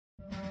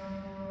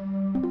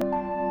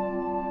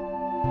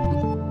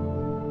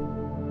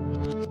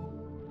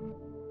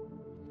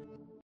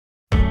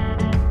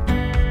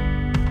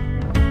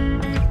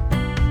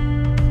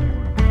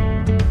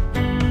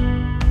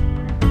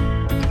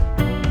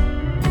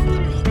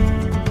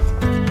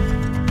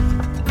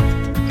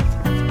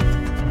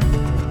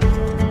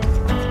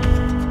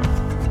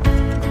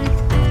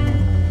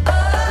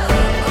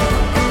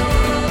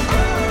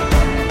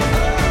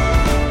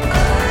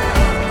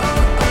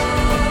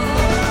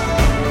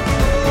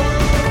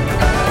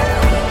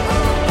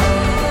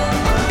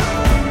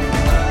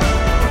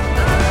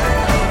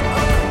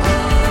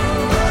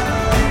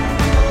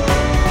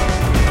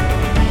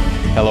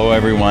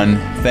everyone.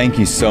 Thank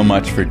you so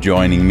much for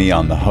joining me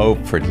on the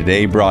Hope for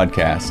Today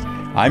broadcast.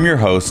 I'm your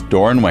host,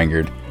 Doran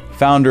Wengard,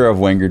 founder of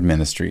Wengard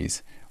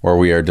Ministries, where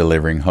we are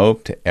delivering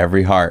hope to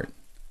every heart.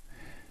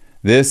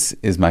 This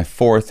is my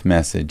fourth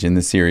message in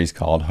the series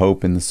called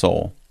Hope in the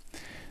Soul.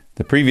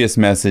 The previous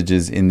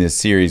messages in this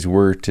series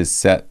were to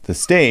set the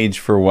stage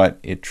for what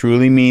it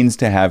truly means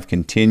to have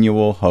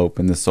continual hope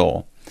in the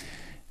soul.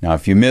 Now,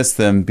 if you missed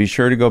them, be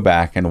sure to go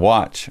back and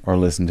watch or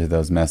listen to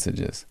those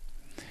messages.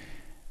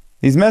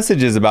 These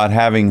messages about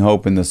having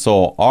hope in the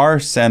soul are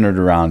centered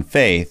around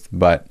faith,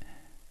 but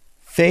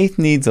faith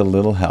needs a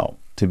little help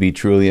to be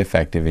truly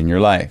effective in your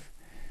life.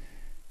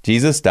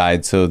 Jesus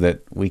died so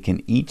that we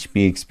can each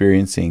be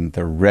experiencing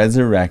the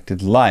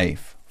resurrected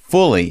life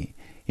fully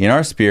in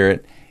our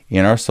spirit,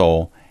 in our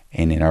soul,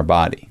 and in our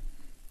body.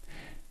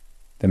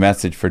 The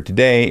message for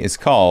today is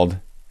called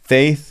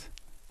Faith,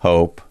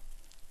 Hope,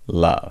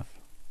 Love.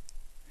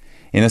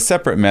 In a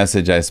separate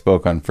message, I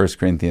spoke on 1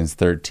 Corinthians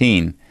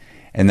 13,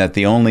 and that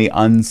the only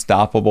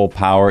unstoppable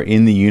power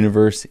in the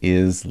universe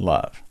is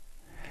love.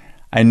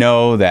 I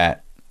know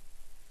that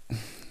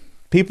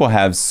people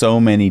have so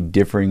many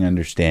differing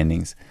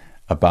understandings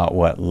about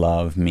what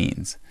love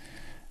means,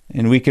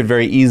 and we could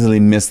very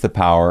easily miss the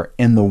power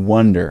and the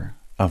wonder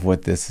of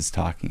what this is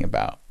talking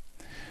about.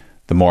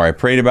 The more I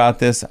prayed about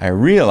this, I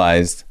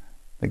realized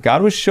that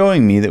God was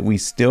showing me that we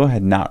still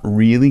had not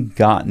really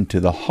gotten to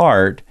the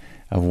heart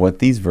of what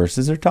these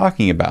verses are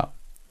talking about.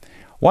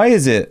 Why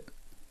is it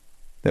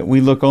that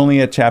we look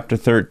only at chapter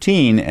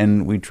 13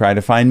 and we try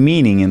to find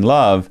meaning in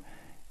love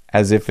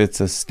as if it's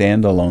a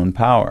standalone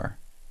power?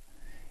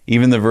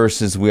 Even the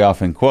verses we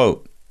often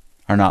quote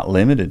are not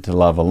limited to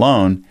love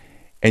alone,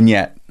 and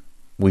yet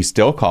we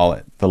still call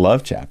it the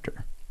love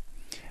chapter.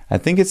 I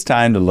think it's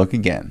time to look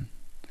again.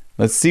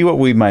 Let's see what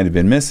we might have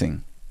been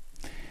missing.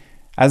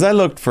 As I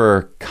looked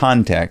for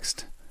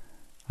context,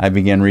 I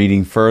began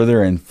reading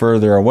further and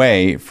further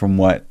away from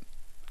what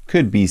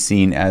could be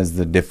seen as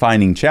the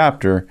defining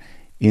chapter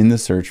in the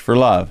search for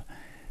love.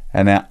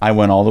 And I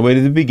went all the way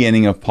to the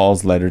beginning of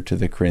Paul's letter to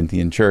the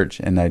Corinthian church,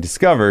 and I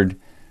discovered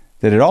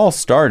that it all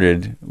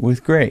started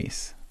with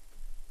grace.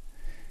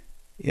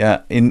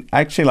 I'd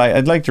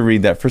like to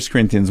read that 1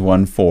 Corinthians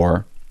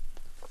 1:4.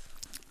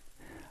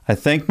 I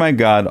thank my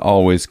God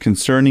always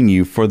concerning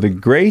you for the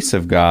grace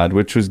of God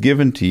which was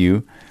given to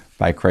you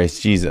by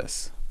Christ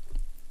Jesus.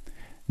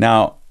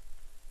 Now,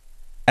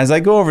 as I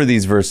go over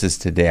these verses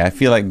today, I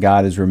feel like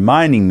God is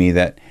reminding me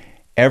that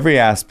every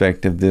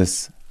aspect of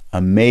this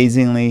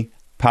amazingly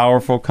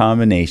powerful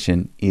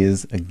combination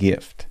is a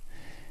gift.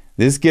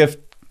 This gift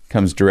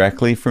comes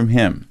directly from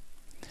Him.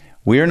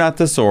 We are not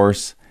the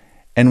source,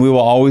 and we will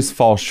always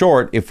fall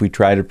short if we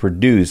try to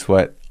produce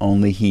what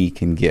only He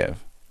can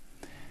give.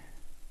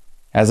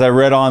 As I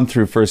read on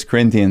through 1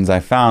 Corinthians, I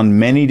found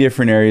many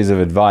different areas of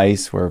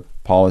advice where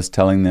Paul is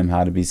telling them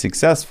how to be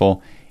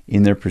successful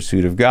in their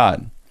pursuit of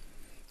God.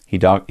 He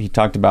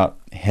talked about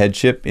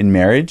headship in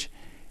marriage.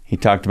 He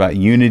talked about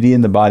unity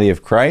in the body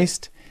of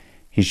Christ.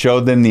 He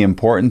showed them the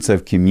importance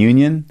of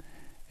communion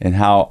and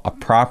how a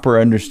proper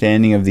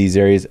understanding of these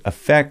areas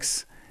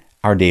affects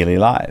our daily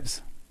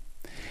lives.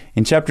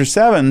 In chapter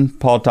 7,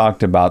 Paul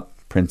talked about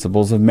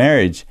principles of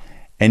marriage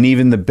and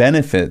even the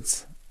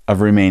benefits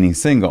of remaining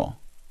single.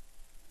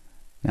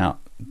 Now,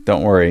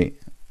 don't worry,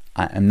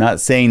 I'm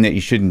not saying that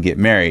you shouldn't get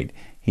married.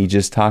 He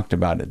just talked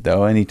about it,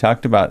 though, and he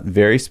talked about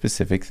very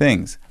specific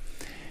things.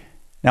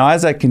 Now,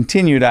 as I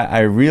continued, I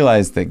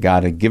realized that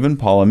God had given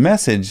Paul a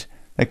message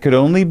that could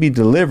only be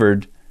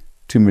delivered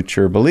to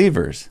mature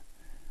believers.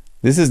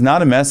 This is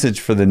not a message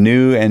for the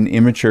new and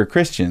immature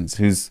Christians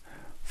whose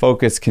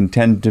focus can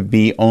tend to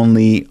be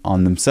only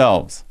on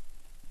themselves.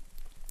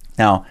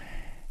 Now,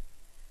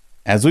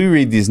 as we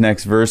read these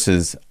next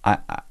verses, I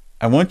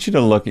want you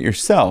to look at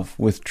yourself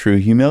with true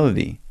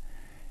humility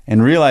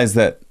and realize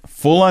that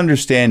full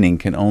understanding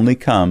can only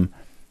come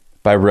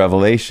by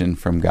revelation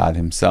from God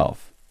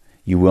Himself.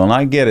 You will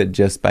not get it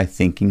just by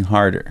thinking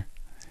harder.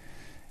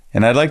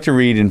 And I'd like to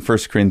read in 1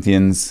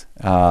 Corinthians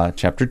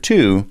chapter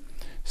 2,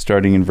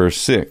 starting in verse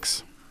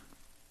 6.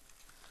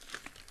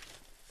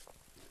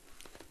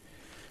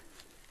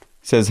 It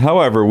says,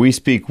 however, we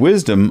speak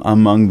wisdom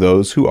among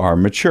those who are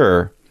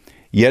mature,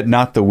 yet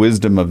not the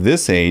wisdom of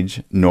this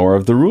age, nor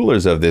of the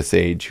rulers of this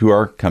age, who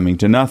are coming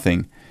to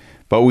nothing.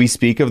 But we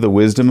speak of the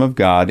wisdom of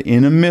God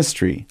in a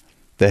mystery,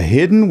 the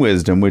hidden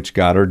wisdom which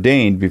God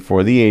ordained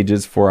before the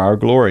ages for our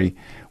glory,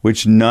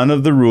 which none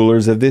of the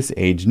rulers of this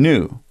age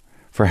knew.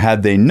 For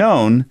had they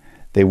known,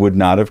 they would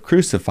not have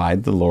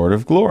crucified the Lord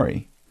of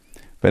glory.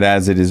 But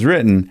as it is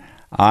written,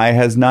 eye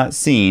has not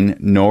seen,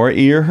 nor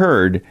ear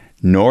heard,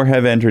 nor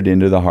have entered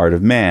into the heart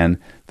of man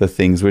the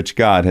things which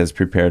God has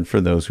prepared for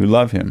those who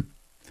love Him.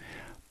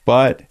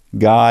 But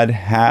God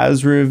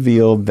has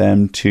revealed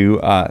them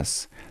to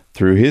us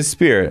through His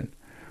Spirit.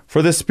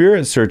 For the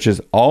Spirit searches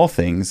all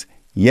things,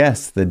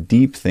 yes, the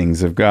deep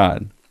things of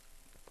God.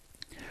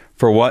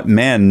 For what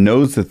man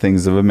knows the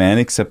things of a man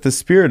except the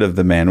spirit of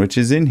the man which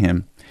is in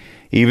him?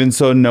 Even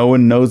so no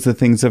one knows the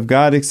things of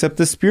God except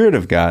the Spirit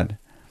of God.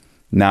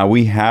 Now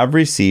we have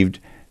received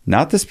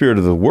not the spirit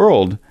of the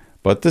world,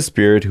 but the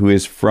Spirit who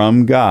is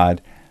from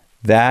God,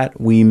 that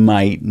we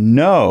might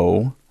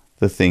know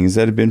the things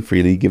that have been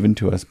freely given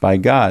to us by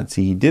God.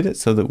 See, he did it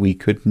so that we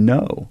could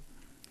know.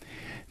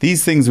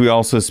 These things we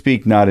also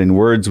speak not in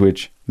words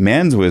which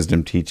man's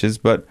wisdom teaches,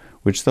 but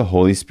which the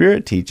Holy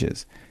Spirit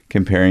teaches,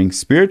 comparing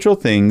spiritual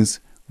things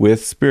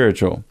with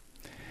spiritual.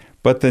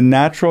 But the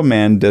natural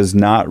man does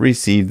not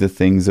receive the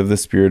things of the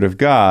Spirit of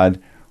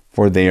God,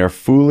 for they are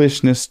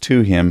foolishness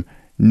to him,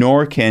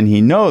 nor can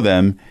he know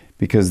them,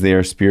 because they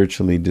are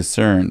spiritually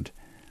discerned.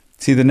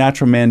 See, the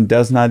natural man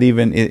does not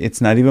even, it's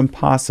not even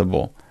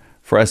possible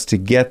for us to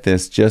get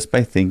this just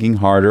by thinking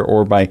harder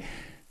or by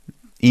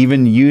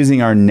even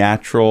using our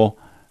natural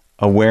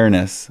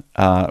awareness.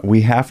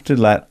 We have to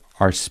let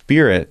our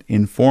spirit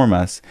inform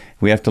us.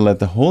 We have to let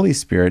the Holy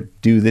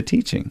Spirit do the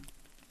teaching.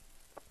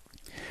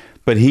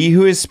 But he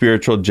who is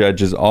spiritual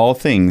judges all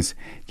things,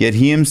 yet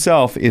he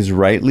himself is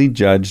rightly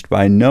judged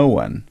by no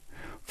one.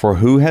 For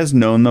who has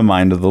known the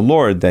mind of the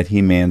Lord that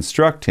he may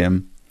instruct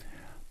him?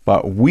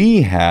 But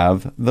we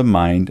have the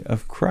mind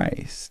of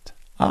Christ.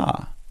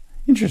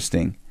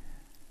 Interesting.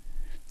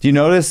 Do you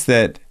notice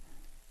that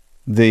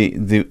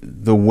the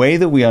way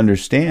that we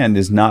understand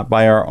is not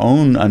by our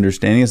own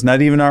understanding? It's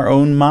not even our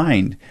own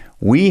mind.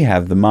 We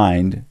have the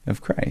mind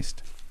of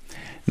Christ.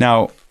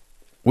 Now,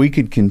 we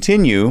could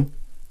continue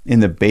in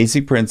the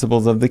basic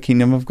principles of the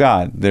kingdom of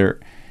God. They're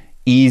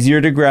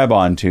easier to grab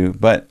onto,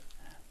 but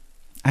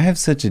I have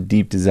such a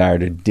deep desire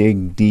to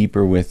dig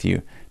deeper with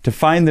you, to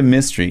find the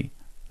mystery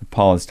that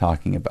Paul is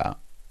talking about.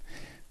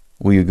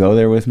 Will you go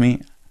there with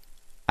me?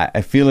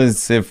 I feel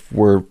as if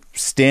we're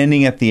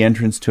standing at the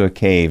entrance to a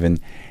cave, and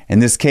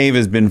this cave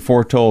has been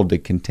foretold to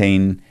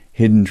contain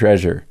hidden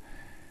treasure.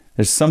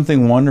 There's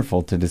something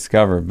wonderful to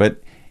discover,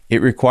 but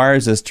it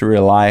requires us to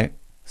rely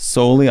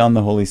solely on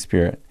the Holy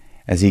Spirit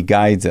as he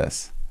guides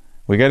us.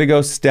 We got to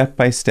go step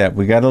by step.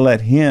 We got to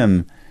let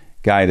him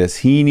guide us.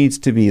 He needs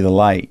to be the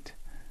light.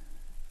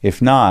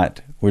 If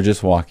not, we're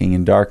just walking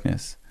in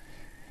darkness.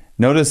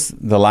 Notice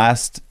the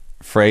last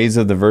phrase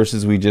of the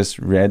verses we just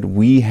read.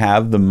 We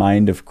have the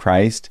mind of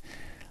Christ.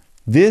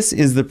 This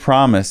is the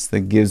promise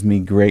that gives me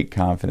great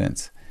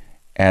confidence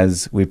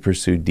as we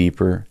pursue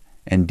deeper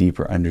and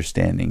deeper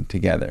understanding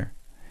together.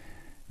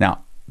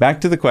 Now,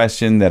 back to the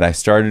question that I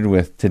started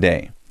with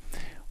today.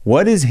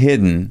 What is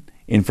hidden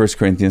in 1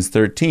 Corinthians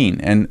 13?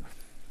 And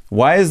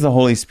why is the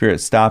Holy Spirit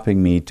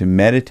stopping me to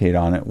meditate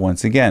on it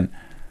once again?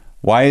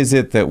 Why is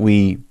it that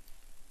we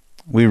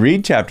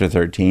read chapter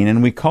 13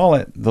 and we call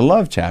it the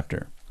love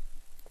chapter?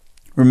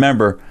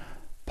 Remember,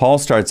 Paul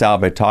starts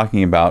out by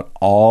talking about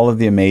all of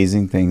the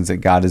amazing things that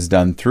God has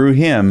done through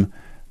him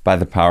by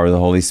the power of the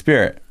Holy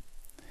Spirit.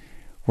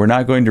 We're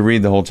not going to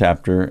read the whole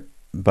chapter,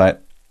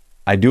 but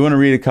I do want to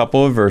read a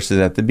couple of verses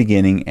at the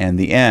beginning and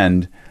the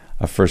end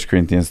of 1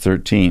 Corinthians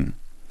 13.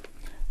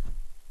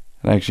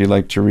 I'd actually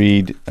like to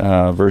read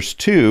verse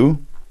 2,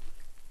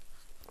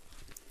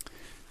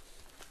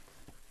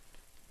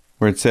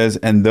 where it says,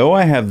 "And though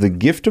I have the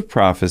gift of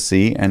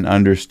prophecy and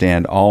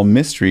understand all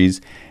mysteries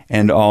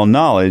and all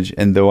knowledge,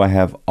 and though I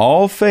have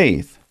all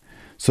faith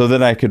so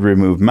that I could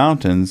remove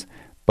mountains,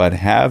 but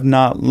have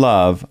not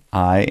love,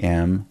 I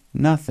am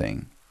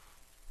nothing."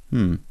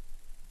 Now,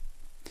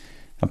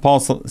 Paul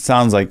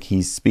sounds like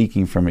he's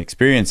speaking from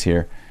experience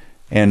here,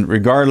 and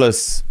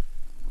regardless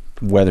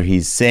whether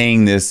he's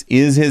saying this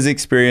is his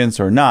experience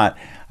or not,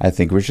 I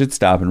think we should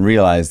stop and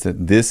realize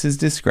that this is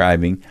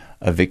describing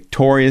a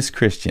victorious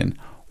Christian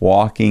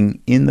walking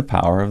in the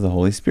power of the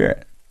Holy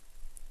Spirit.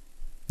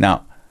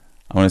 Now,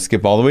 I want to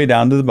skip all the way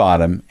down to the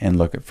bottom and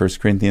look at 1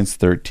 Corinthians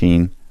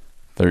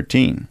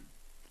 13:13.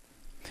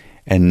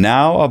 "And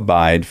now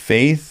abide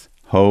faith,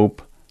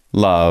 hope,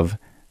 love,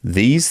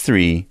 these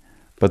three,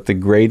 but the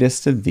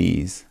greatest of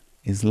these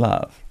is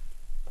love."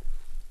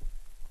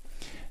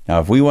 Now,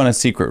 if we want a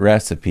secret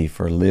recipe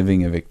for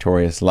living a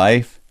victorious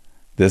life,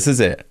 this is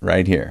it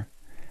right here.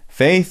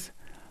 Faith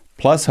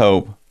plus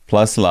hope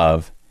plus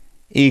love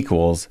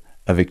equals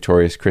a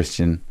victorious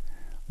Christian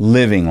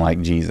living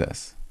like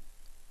Jesus.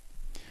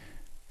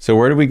 So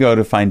where do we go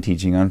to find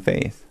teaching on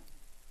faith?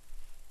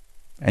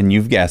 And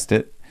you've guessed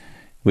it.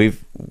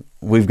 We've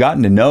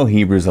gotten to know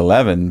Hebrews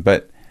 11,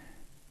 but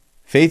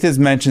faith is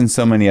mentioned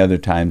so many other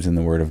times in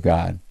the Word of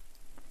God.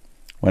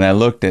 When I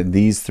looked at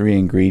these three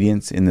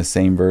ingredients in the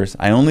same verse,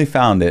 I only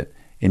found it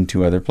in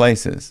two other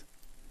places.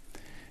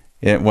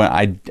 When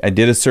I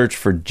did a search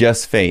for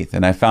just faith,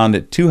 and I found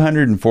it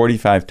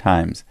 245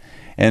 times,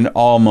 and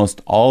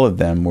almost all of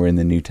them were in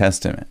the New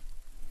Testament.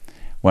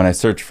 When I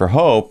searched for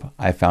hope,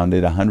 I found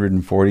it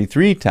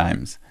 143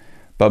 times,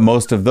 but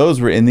most of those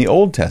were in the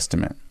Old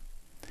Testament.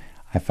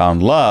 I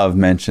found love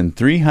mentioned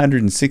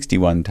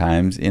 361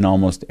 times in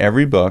almost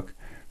every book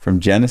from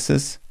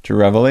Genesis to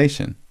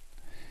Revelation.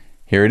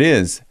 Here it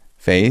is,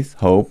 faith,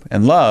 hope,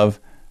 and love,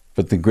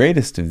 but the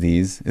greatest of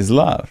these is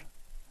love.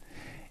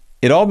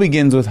 It all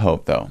begins with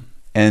hope, though,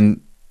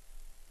 and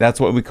that's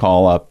what we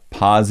call a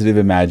positive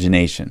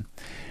imagination.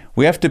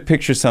 We have to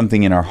picture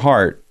something in our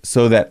heart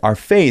so that our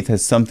faith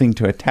has something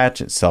to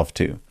attach itself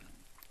to.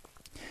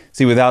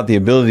 See, without the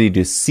ability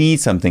to see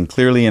something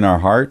clearly in our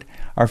heart,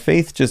 our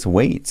faith just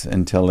waits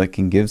until it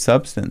can give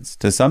substance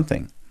to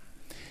something.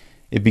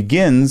 It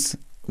begins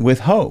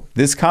with hope.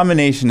 This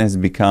combination has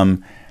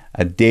become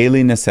a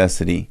daily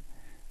necessity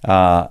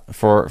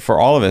for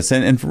all of us.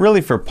 And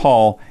really for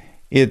Paul,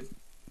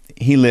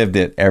 he lived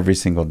it every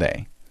single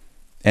day.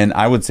 And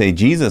I would say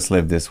Jesus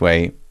lived this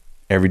way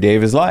every day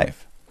of his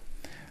life.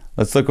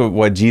 Let's look at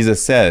what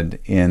Jesus said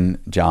in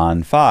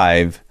John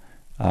 5,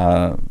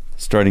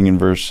 starting in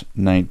verse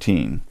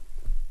 19.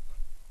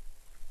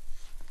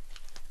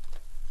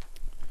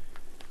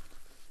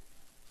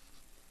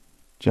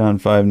 John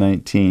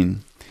 5:19.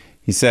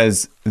 He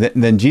says,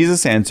 Then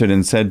Jesus answered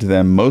and said to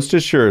them, Most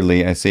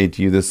assuredly, I say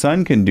to you, the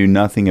Son can do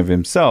nothing of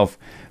himself,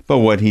 but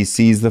what he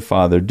sees the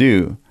Father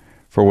do.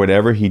 For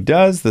whatever he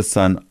does, the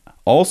Son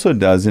also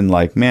does in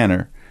like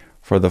manner.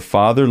 For the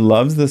Father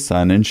loves the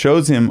Son and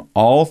shows him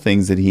all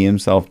things that he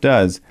himself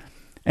does,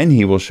 and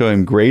he will show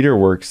him greater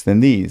works than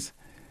these,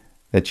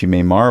 that you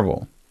may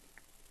marvel.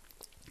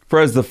 For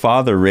as the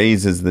Father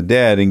raises the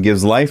dead and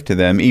gives life to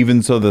them,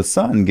 even so the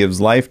Son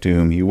gives life to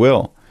whom he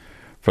will.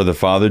 For the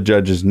Father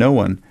judges no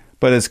one,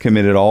 but has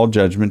committed all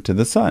judgment to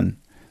the Son,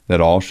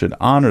 that all should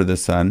honor the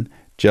Son,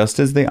 just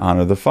as they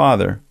honor the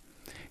Father.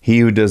 He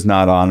who does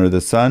not honor the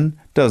Son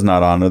does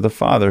not honor the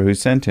Father who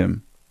sent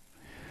him.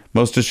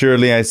 Most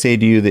assuredly I say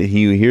to you that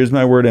he who hears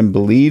my word and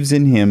believes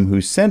in him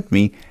who sent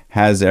me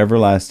has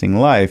everlasting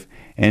life,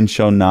 and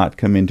shall not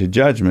come into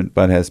judgment,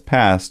 but has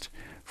passed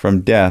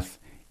from death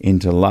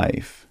into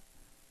life.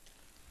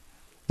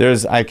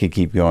 I could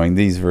keep going.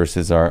 These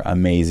verses are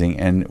amazing.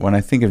 And when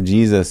I think of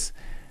Jesus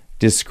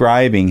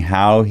describing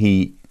how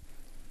he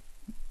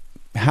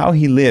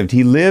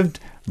lived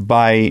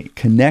by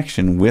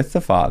connection with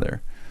the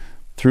Father,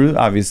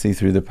 obviously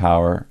through the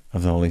power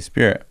of the Holy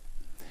Spirit.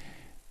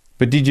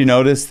 But did you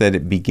notice that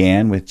it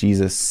began with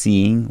Jesus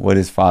seeing what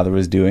his Father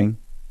was doing?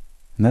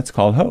 And that's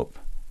called hope.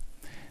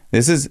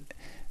 It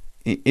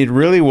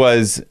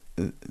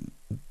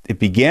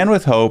began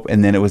with hope,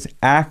 and then it was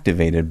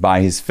activated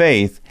by his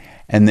faith,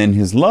 and then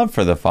his love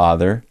for the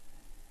Father,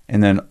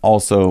 and then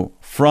also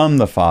from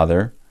the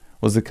Father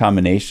was the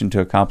combination to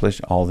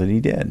accomplish all that he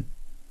did.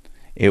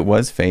 It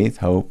was faith,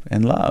 hope,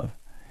 and love.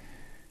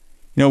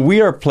 We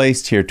are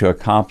placed here to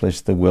accomplish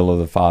the will of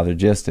the Father,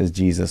 just as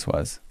Jesus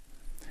was.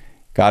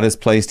 God has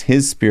placed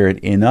his Spirit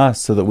in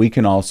us so that we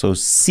can also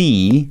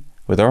see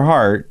with our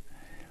heart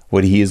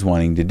what he is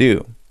wanting to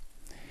do.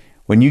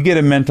 When you get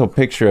a mental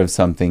picture of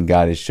something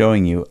God is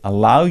showing you,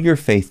 allow your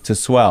faith to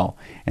swell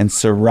and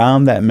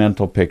surround that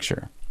mental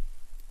picture.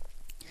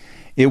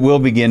 It will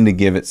begin to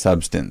give it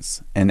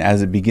substance. And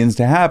as it begins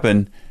to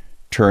happen,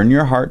 turn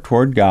your heart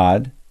toward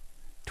God,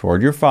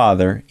 toward your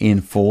Father, in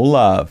full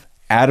love,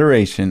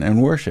 adoration,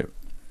 and worship.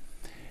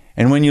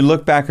 And when you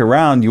look back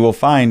around, you will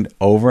find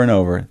over and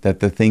over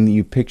that the thing that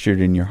you pictured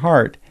in your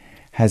heart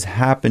has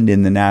happened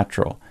in the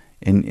natural,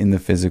 in the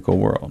physical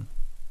world.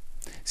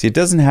 See, it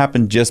doesn't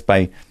happen just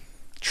by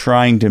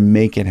trying to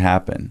make it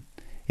happen.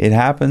 It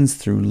happens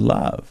through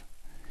love.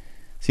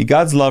 See,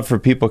 God's love for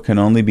people can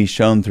only be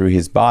shown through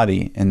his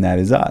body, and that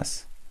is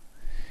us.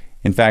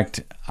 In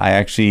fact,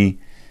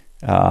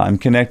 I'm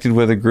connected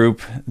with a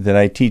group that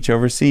I teach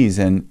overseas,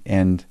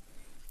 and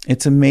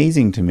it's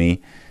amazing to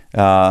me.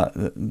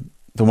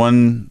 The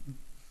one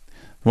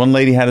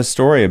lady had a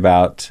story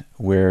about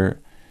where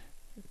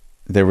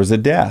there was a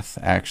death,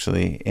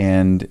 actually,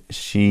 and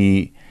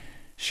she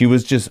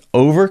was just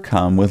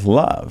overcome with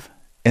love.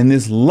 And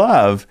this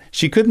love,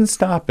 she couldn't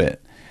stop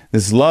it.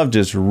 This love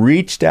just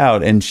reached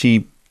out, and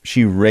she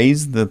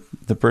raised the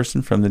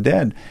person from the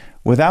dead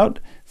without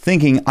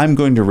thinking, I'm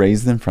going to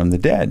raise them from the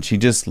dead. She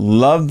just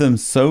loved them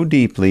so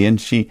deeply,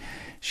 and she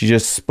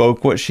just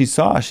spoke what she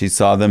saw. She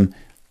saw them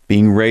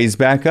being raised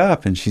back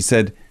up, and she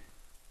said,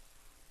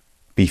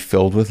 be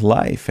filled with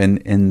life,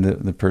 and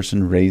the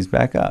person raised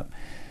back up.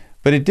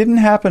 But it didn't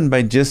happen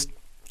by just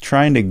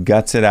trying to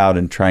guts it out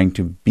and trying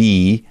to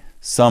be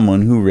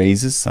someone who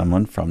raises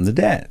someone from the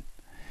dead.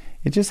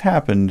 It just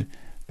happened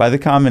by the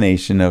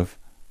combination of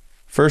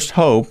first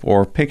hope,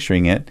 or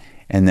picturing it,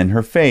 and then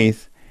her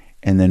faith,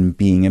 and then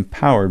being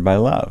empowered by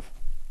love.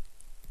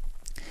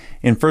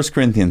 In 1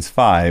 Corinthians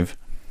 5,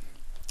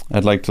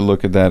 I'd like to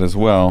look at that as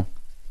well,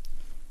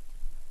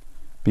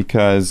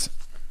 because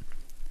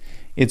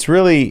it's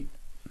really,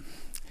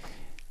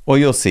 well,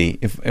 you'll see.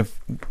 If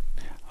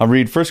I'll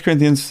read 1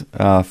 Corinthians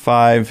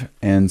 5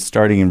 and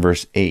starting in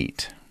verse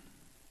 8.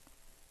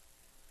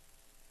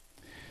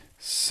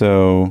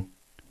 So,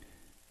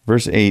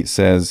 verse 8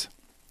 says,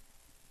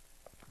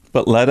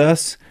 But let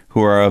us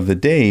who are of the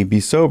day be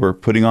sober,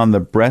 putting on the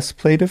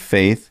breastplate of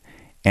faith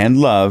and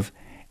love,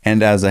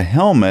 and as a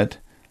helmet,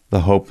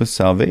 the hope of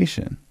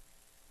salvation.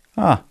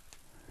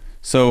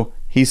 So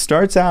he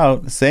starts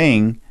out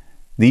saying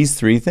these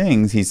three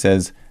things. He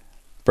says,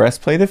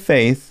 breastplate of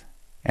faith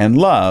and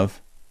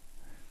love.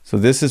 So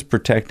this is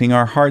protecting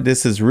our heart.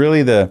 This is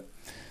really the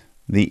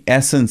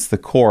essence, the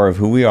core of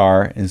who we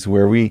are, is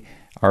where we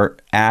are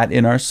at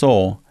in our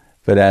soul.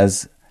 But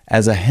as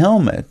a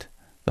helmet,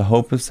 the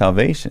hope of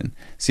salvation.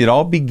 See, it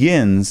all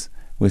begins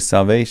with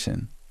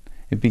salvation.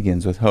 It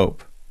begins with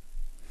hope.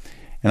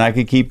 And I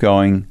could keep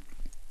going.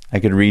 I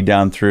could read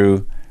down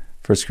through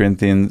 1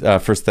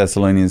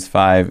 Thessalonians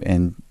 5.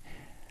 And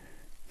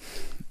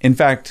in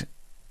fact,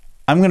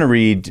 I'm going to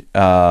read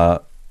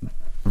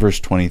verse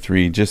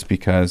 23 just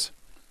because.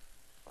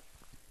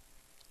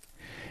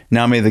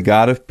 Now may the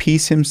God of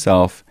peace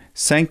himself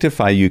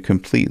sanctify you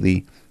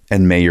completely,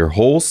 and may your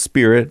whole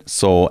spirit,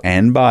 soul,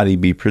 and body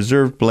be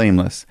preserved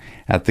blameless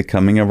at the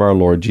coming of our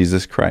Lord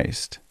Jesus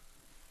Christ.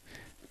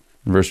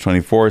 Verse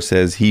 24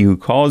 says, he who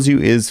calls you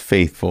is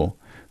faithful,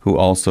 who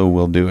also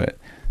will do it.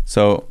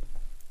 So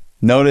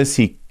notice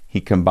he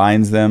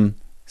combines them,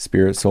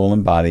 spirit, soul,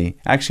 and body.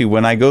 Actually,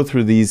 when I go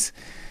through these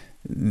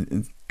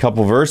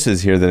couple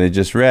verses here that I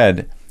just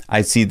read,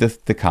 I see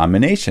the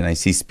combination. I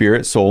see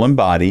spirit, soul, and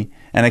body,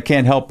 and I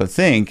can't help but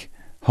think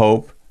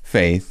hope,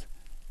 faith,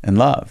 and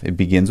love. It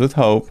begins with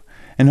hope,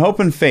 and hope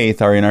and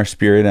faith are in our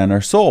spirit and our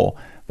soul,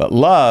 but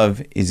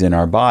love is in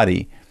our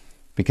body,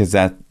 because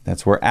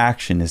that's where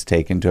action is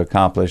taken to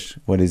accomplish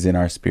what is in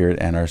our spirit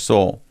and our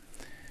soul.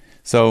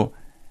 So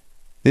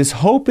this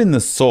hope in the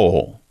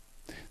soul,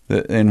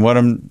 and what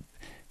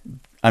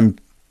I'm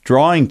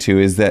drawing to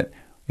is that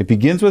it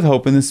begins with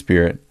hope in the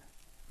spirit,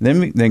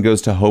 then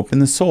goes to hope in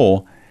the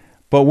soul,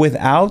 but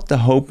without the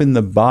hope in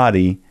the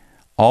body,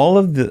 all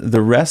of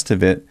the rest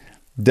of it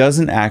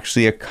doesn't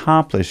actually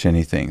accomplish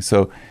anything.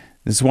 So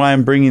this is why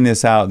I'm bringing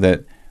this out,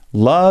 that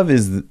love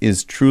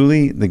is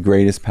truly the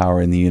greatest power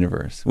in the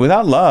universe.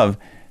 Without love,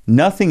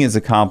 nothing is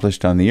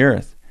accomplished on the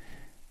earth.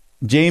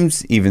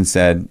 James even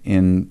said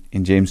in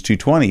James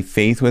 2:20,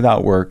 faith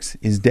without works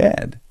is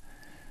dead.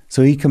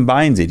 So he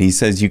combines it. He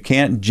says you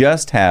can't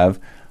just have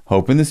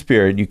hope in the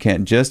spirit, you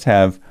can't just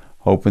have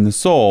hope in the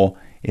soul.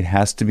 It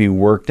has to be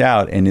worked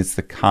out, and it's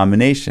the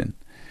combination.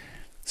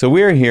 So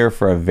we are here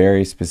for a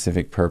very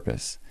specific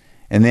purpose.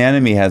 And the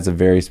enemy has a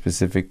very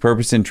specific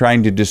purpose in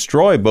trying to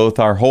destroy both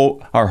our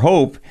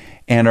hope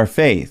and our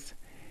faith.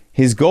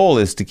 His goal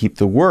is to keep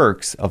the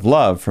works of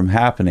love from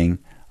happening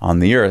on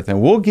the earth.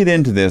 And we'll get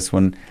into this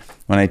when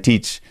I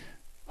teach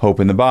hope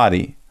in the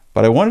body.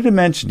 But I wanted to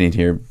mention it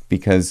here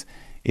because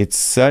it's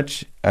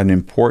such an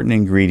important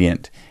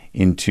ingredient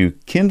into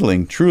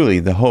kindling truly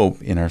the hope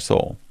in our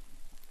soul.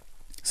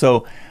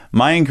 So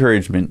my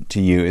encouragement to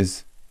you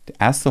is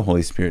to ask the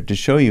Holy Spirit to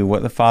show you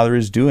what the Father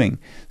is doing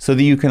so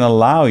that you can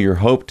allow your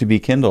hope to be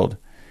kindled.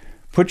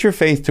 Put your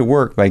faith to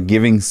work by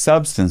giving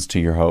substance to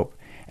your hope,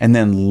 and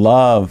then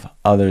love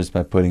others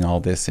by putting all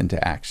this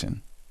into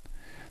action.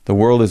 The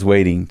world is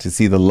waiting to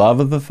see the love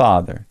of the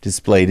Father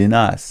displayed in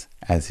us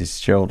as His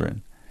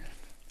children.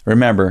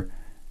 Remember,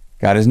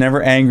 God is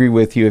never angry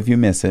with you if you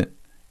miss it,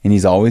 and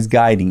He's always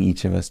guiding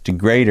each of us to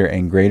greater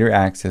and greater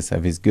access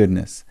of His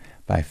goodness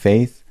by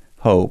faith,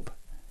 hope,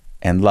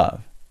 and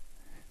love.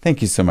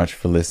 Thank you so much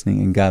for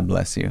listening, and God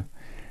bless you.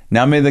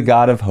 Now may the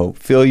God of hope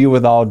fill you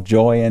with all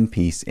joy and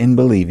peace in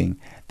believing,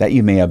 that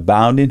you may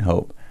abound in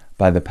hope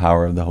by the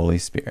power of the Holy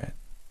Spirit.